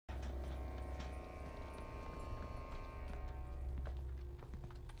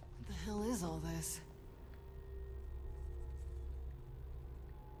is all this?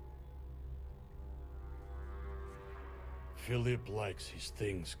 Philippe likes his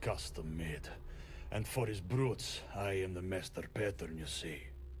things custom made. And for his brutes, I am the master pattern, you see.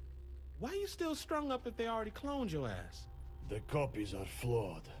 Why you still strung up if they already cloned your ass? The copies are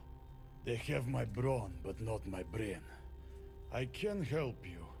flawed. They have my brawn, but not my brain. I can help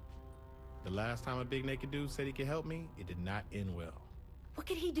you. The last time a big naked dude said he could help me, it did not end well. What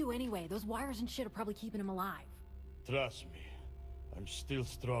could he do anyway? Those wires and shit are probably keeping him alive. Trust me, I'm still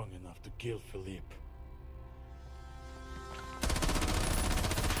strong enough to kill Philippe.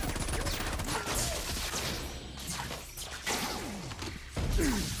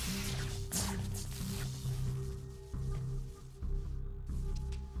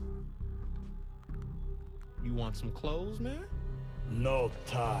 You want some clothes, man? No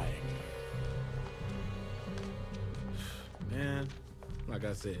time. Man, like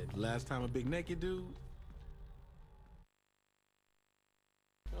I said, last time a big naked dude.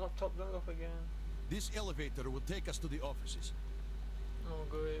 Laptop going up again. This elevator will take us to the offices. Oh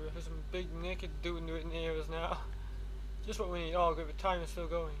great, there's some big naked dude near us now. Just what we need. Oh good, the time is still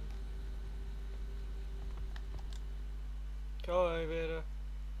going. Go elevator.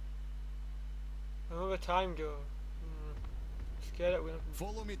 Another time go. Scared that we're gonna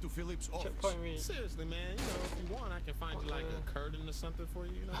Follow me to Philippe's office. checkpoint read. Seriously, man, you know, if you want, I can find you like a curtain or something for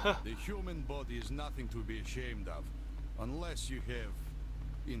you, you know? The human body is nothing to be ashamed of, unless you have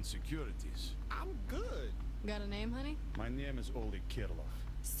insecurities. I'm good. Got a name, honey? My name is Oleg Kirlov.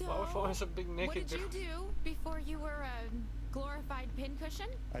 So, Why would we find some big what naked did you dude? do before you were a glorified pincushion?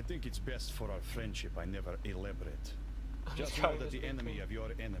 I think it's best for our friendship I never elaborate. Just know trying that this the big enemy thing. of your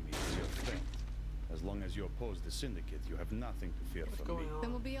enemy is your friend. As long as you oppose the Syndicate, you have nothing to fear What's from me. going on? Then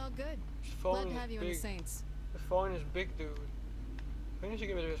we'll be all good. His Glad phone to is have you in the big. Saints. The phone is big, dude. I think I should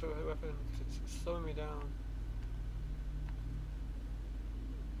get rid of this weapon because it's slowing me down.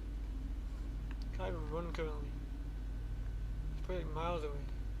 Can't even run currently. He's probably like miles away.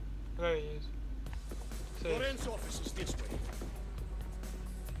 There he is. Safe. Loren's office is this way.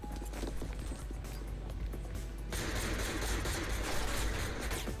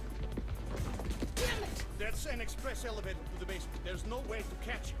 Damn it! That's an express elevator to the basement. There's no way to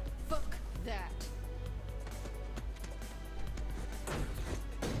catch you. Fuck that.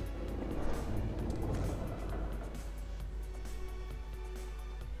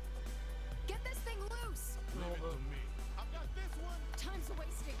 Get this thing loose! No, Leave it but- to me. I've got this one. Time's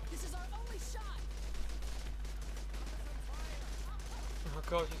wasting. This is our only shot. Oh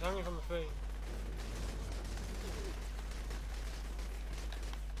god, she's hanging from the thing.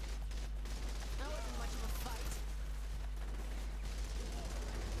 That wasn't much of a fight.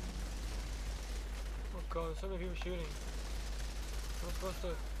 Oh god, there's so many people shooting. Am I supposed to...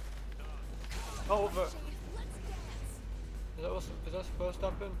 Oh, but... Shade, let's dance. Is that supposed to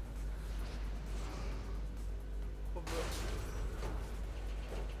happen? Oh, but...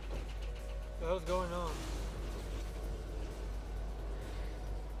 What the hell's going on?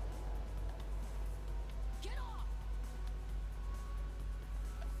 Get off!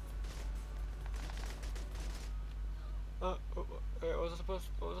 Wait, what was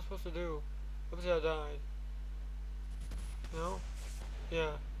I supposed to do? Obviously I died. No? Yeah.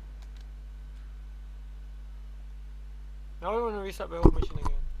 Now we want to reset the whole mission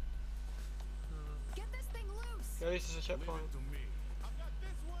again. Get this thing loose! Yeah, this is a Leave checkpoint. it to me. I've got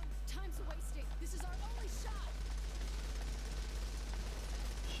this one. Time's wasting. This is our only shot.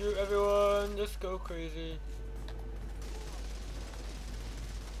 Shoot everyone, just go crazy.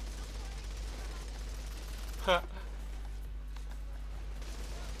 Ha!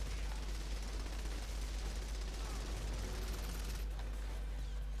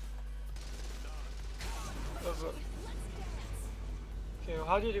 Okay, well,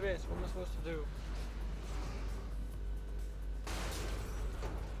 how do you do this? What am I supposed to do?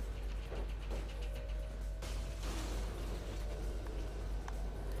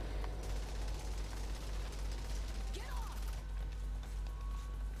 Get off!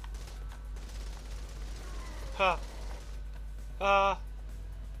 Ha! Ah!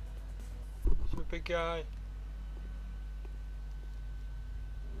 It's a big guy.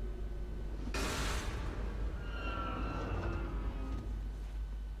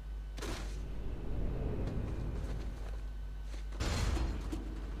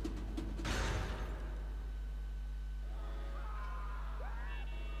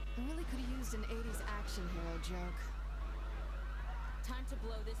 I really could have used an 80s action hero joke. Time to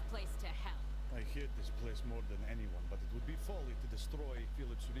blow this place to hell. I hate this place more than anyone, but it would be folly to destroy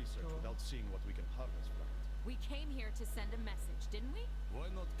Philip's research without seeing what we can harvest from it. We came here to send a message, didn't we? Why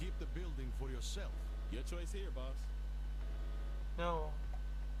not keep the building for yourself? Your choice here, boss. No.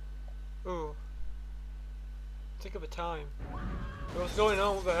 Ooh. Think of a time. What's going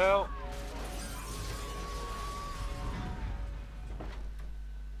on? What the hell?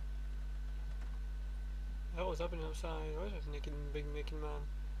 What was happening outside? Where's this naked big naked man?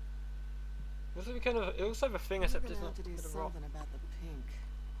 Looks like it looks like a thing, except it's not. To do It's a rock. something about the pink.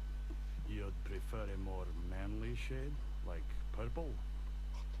 You'd prefer a more manly shade, like purple?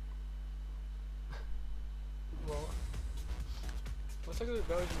 What? What's like a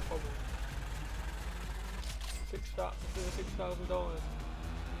Belgian problem? $6,000.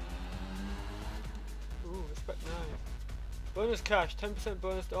 Ooh, respect 9. Bonus cash, 10%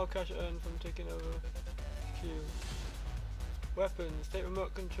 bonus to all cash earned from taking over Q. Weapons, take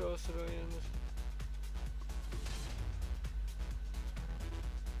remote control civilians.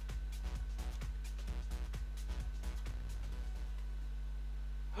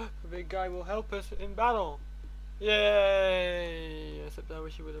 The big guy will help us in battle. Yay! Except I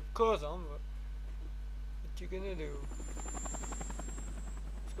wish he would have clothes on, but what you gonna do?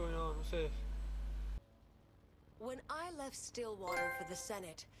 What's going on? What's this? When I left Stillwater for the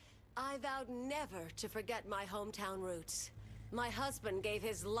Senate, I vowed never to forget my hometown roots. My husband gave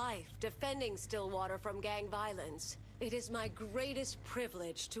his life defending Stillwater from gang violence. It is my greatest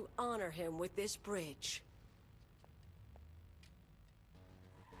privilege to honor him with this bridge.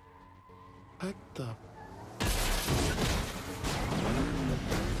 What the?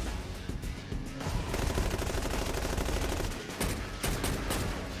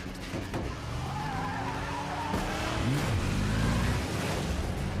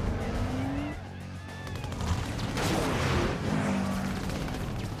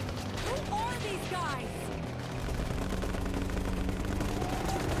 Who are these guys?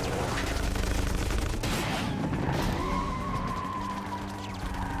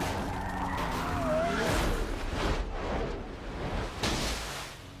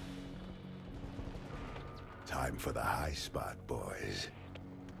 Time for the high spot, boys.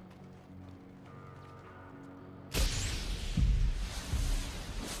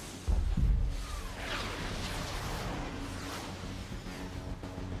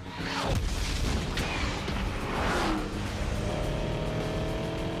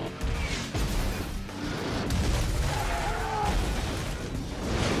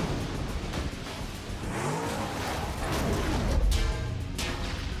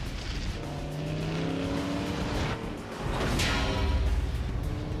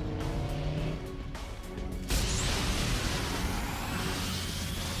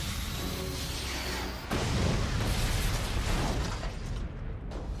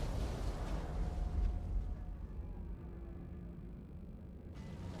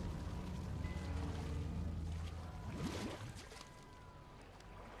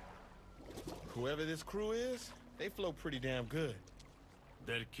 Whoever this crew is, they flow pretty damn good.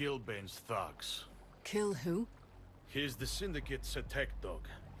 They're Killbane's thugs. Kill who? He's the Syndicate's attack dog.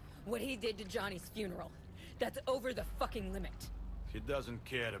 What he did to Johnny's funeral. That's over the fucking limit. He doesn't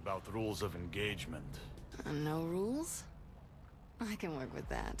care about rules of engagement. No rules? I can work with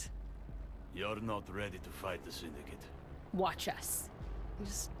that. You're not ready to fight the Syndicate. Watch us.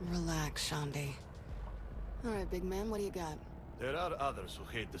 Just relax, Shandi. Alright, big man, what do you got? There are others who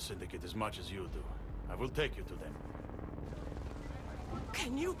hate the Syndicate as much as you do. I will take you to them.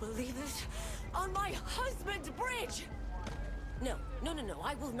 Can you believe this? On my husband's bridge! No,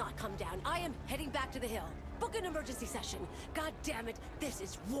 I will not come down. I am heading back to the hill. Book an emergency session. God damn it, this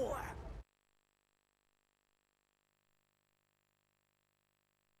is war!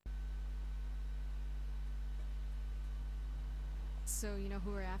 So, you know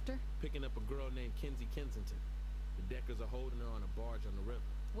who we're after? Picking up a girl named Kenzie Kensington. The Deckers are holding her on a barge on the river.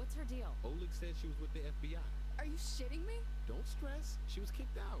 What's her deal? Oleg said she was with the FBI. Are you shitting me? Don't stress. She was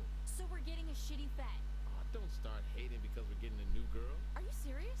kicked out. So we're getting a shitty fed. Oh, don't start hating because we're getting a new girl. Are you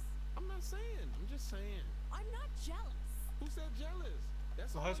serious? I'm not saying. I'm just saying. I'm not jealous. Who said jealous?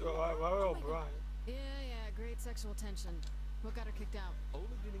 That's all. Why are all bright? Yeah, great sexual tension. What got her kicked out? Oleg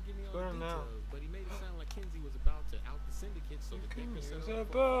didn't give me all Burn the now. details, but he made it sound like Kenzie was about to out the Syndicate, so the Deckers set Use her a up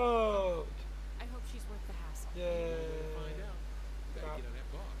for boat! I hope she's worth the hassle. We'll Yay! find out. Better get on that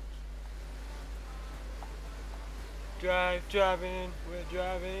barge. Driving, we're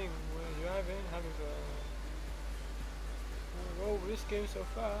driving, having fun. Oh, this game so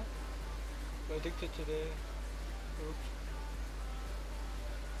far. I'm addicted today. Oops.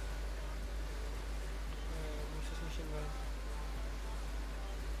 What's this mission, man?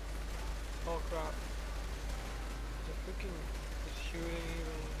 Oh crap. The freaking is shooting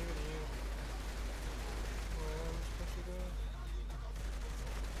even here. Where am I supposed to go?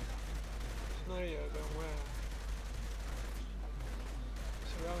 It's not here, then where?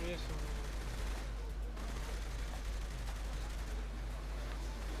 It's around here somewhere.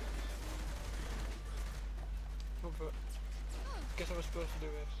 Over. Guess I was supposed to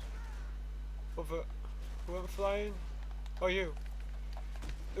do this. Over. Who am I flying? Oh, you.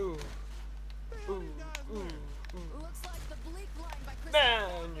 Ooh. Ooh. Ooh. Ooh. Looks like the Bleak line by Chris.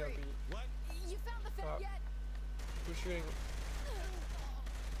 Man, you'll be. You found the fit yet? Who's shooting?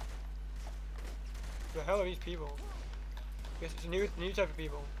 The hell are these people? Guess it's a new type of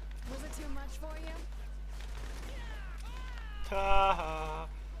people. Was it too much for you? Ha ha.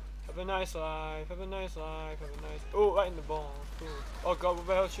 Have a nice life. Have a nice life. Have a nice. Oh, right in the ball. Cool. Oh god, what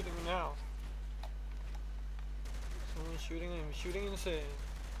the hell is shooting me now? Someone's shooting him. Shooting insane.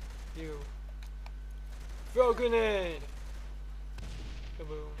 You. Throw a grenade!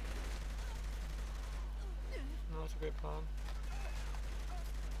 Kaboom. No, that's a great plan.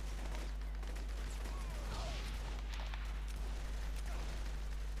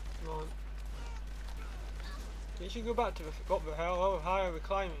 Come on. You should go back to the. What the hell? How high are we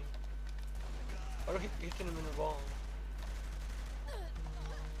climbing? I don't keep hitting him in the wall.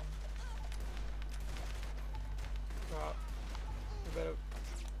 Crap. We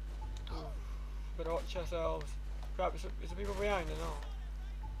better watch ourselves. Crap, is there people behind or not?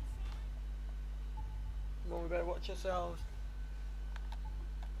 Come on, we better watch ourselves.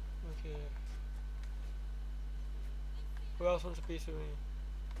 Okay. Who else wants a piece of me?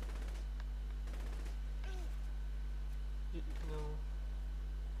 No.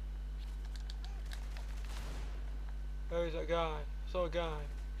 Where is that guy? I saw a guy.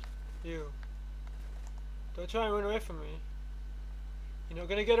 You. Don't try and run away from me. You're not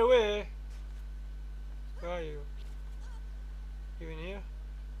gonna get away. Where are you? You in here?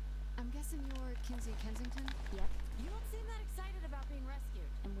 I'm guessing you're Kinsey Kensington? Yep. You don't seem that excited about being rescued.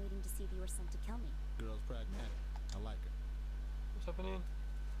 I'm waiting to see if you were sent to kill me. Girl's pragmatic. I like her. What's happening?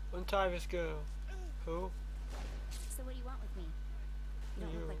 Untie this girl. Who? So what do you want with me? You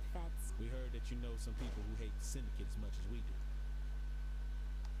don't look like feds. We heard that you know some people who hate the Syndicate as much as we do.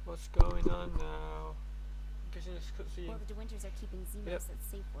 What's going on now? I'm guessing this cutscene. Well, the De Winters are keeping Xenos at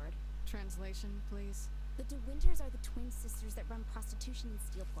safe word. Translation, please. The De Winters are the twin sisters that run prostitution in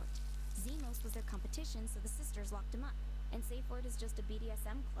Steelport. Xenos was their competition, so the sisters locked him up. And Safe Word is just a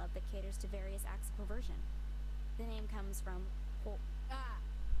BDSM club that caters to various acts of perversion. The name comes from... Well,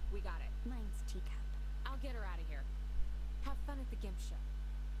 We got it. mine's Teacup. I'll get her out of here. Have fun at the Gimp show.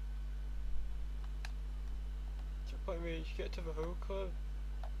 Checkpoint reach. Get to the Who Club.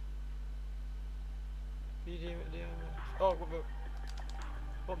 BDMS. Oh,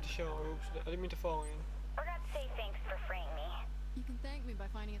 what the show? Oops, I didn't mean to fall in. Forgot to say thanks for freeing me. You can thank me by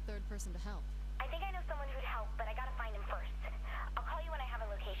finding a third person to help. I think I know someone who'd help, but I gotta find him first. I'll call you when I have a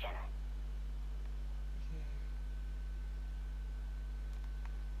location.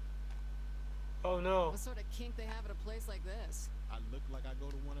 Oh no. What sort of kink they have at a place like this? I look like I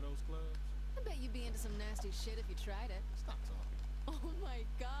go to one of those clubs. I bet you'd be into some nasty shit if you tried it. Stop talking. Oh my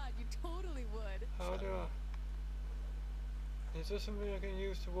god, you totally would. How do I? Is there something I can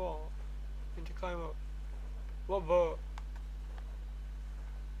use to walk? And to climb up? What boat?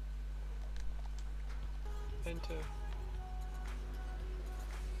 Enter.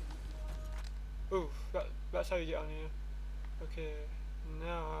 Oof, that's how you get on here. Okay,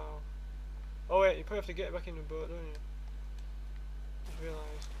 now. Oh wait, you probably have to get back in the boat, don't you? Just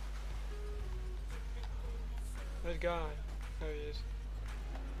realised. Where's the guy? There he is.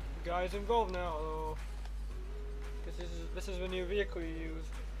 The guy's involved now, hello. This is the new vehicle you use.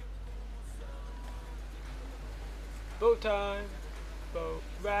 Boat time! Boat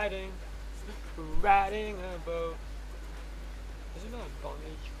riding! Riding a boat! Isn't that a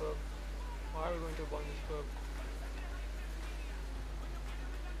bondage club? Why are we going to a bondage club?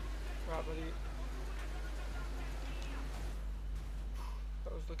 Right, buddy.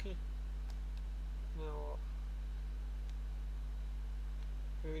 That was lucky. Now what?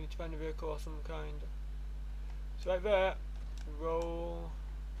 We need to find a vehicle of some kind. It's right there. Roll.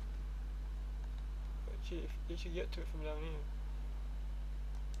 But you should get to it from down here.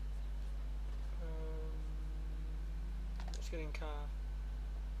 Let's get in car.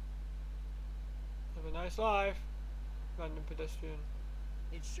 Have a nice life, random pedestrian.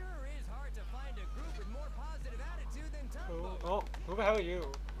 It sure is hard to find a group with more positive attitude than Tugboat. Oh, who the hell are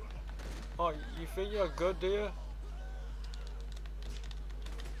you? Oh, you think you're good, do you?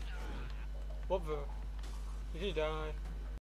 What the? Did he die?